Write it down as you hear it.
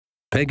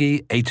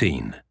Peggy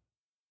 18.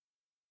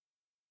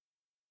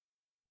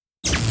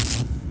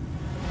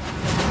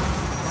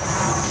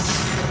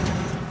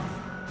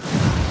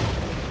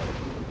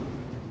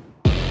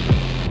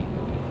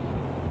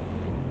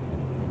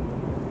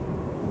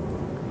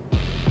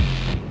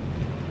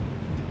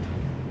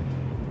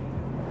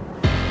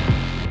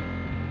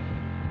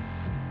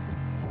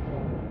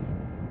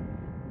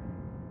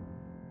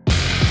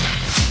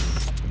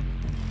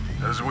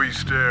 As we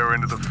stare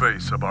into the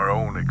face of our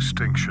own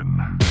extinction,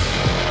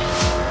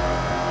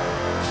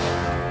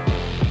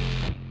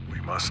 we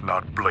must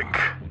not blink.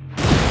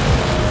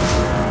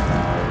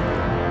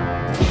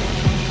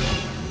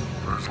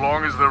 For as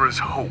long as there is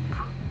hope,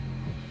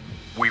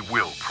 we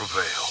will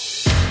prevail.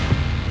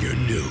 You're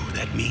new.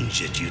 That means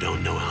that you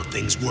don't know how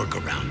things work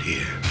around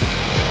here.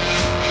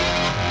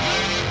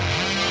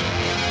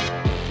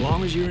 As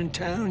long as you're in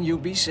town, you'll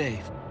be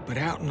safe. But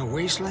out in the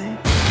wasteland?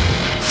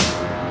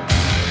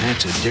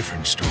 That's a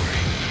different story.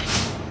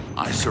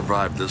 I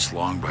survived this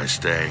long by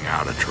staying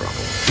out of trouble.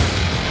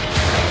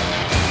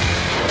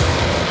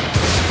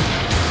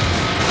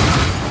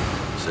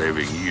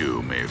 Saving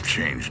you may have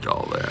changed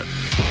all that.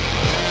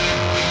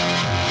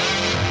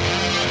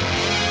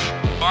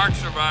 Park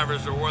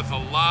survivors are worth a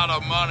lot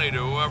of money to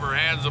whoever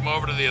hands them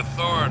over to the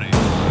authorities.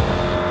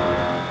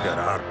 There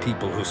are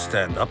people who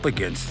stand up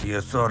against the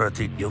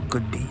authority. You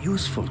could be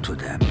useful to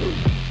them.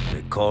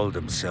 They call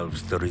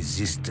themselves the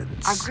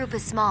Resistance. Our group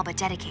is small but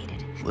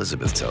dedicated.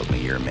 Elizabeth tells me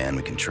you're a man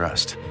we can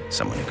trust.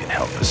 Someone who can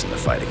help us in the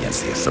fight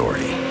against the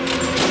authority.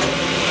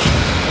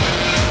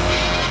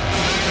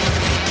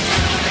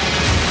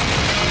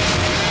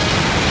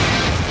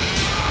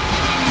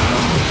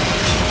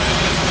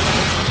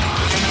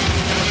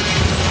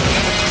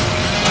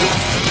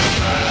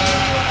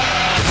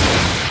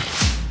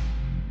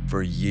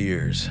 For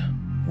years,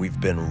 we've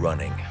been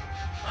running,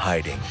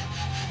 hiding,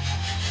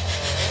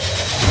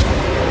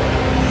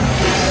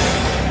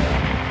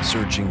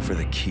 searching for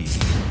the key,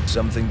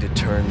 something to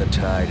turn the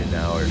tide in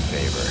our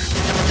favor.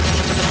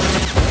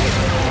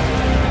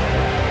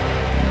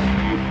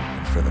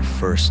 And for the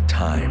first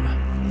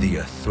time, the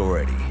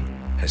authority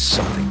has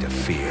something to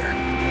fear.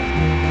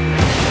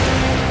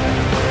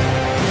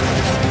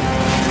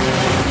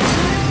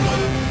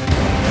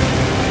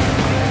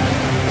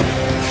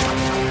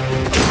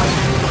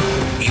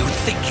 You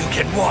think you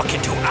can walk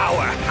into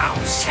our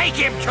house? Take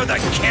him to the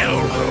kill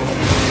room!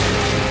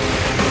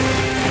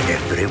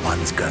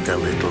 Everyone's got a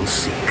little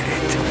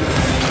secret.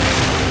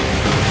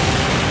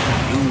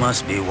 You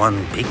must be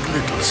one big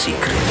little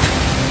secret.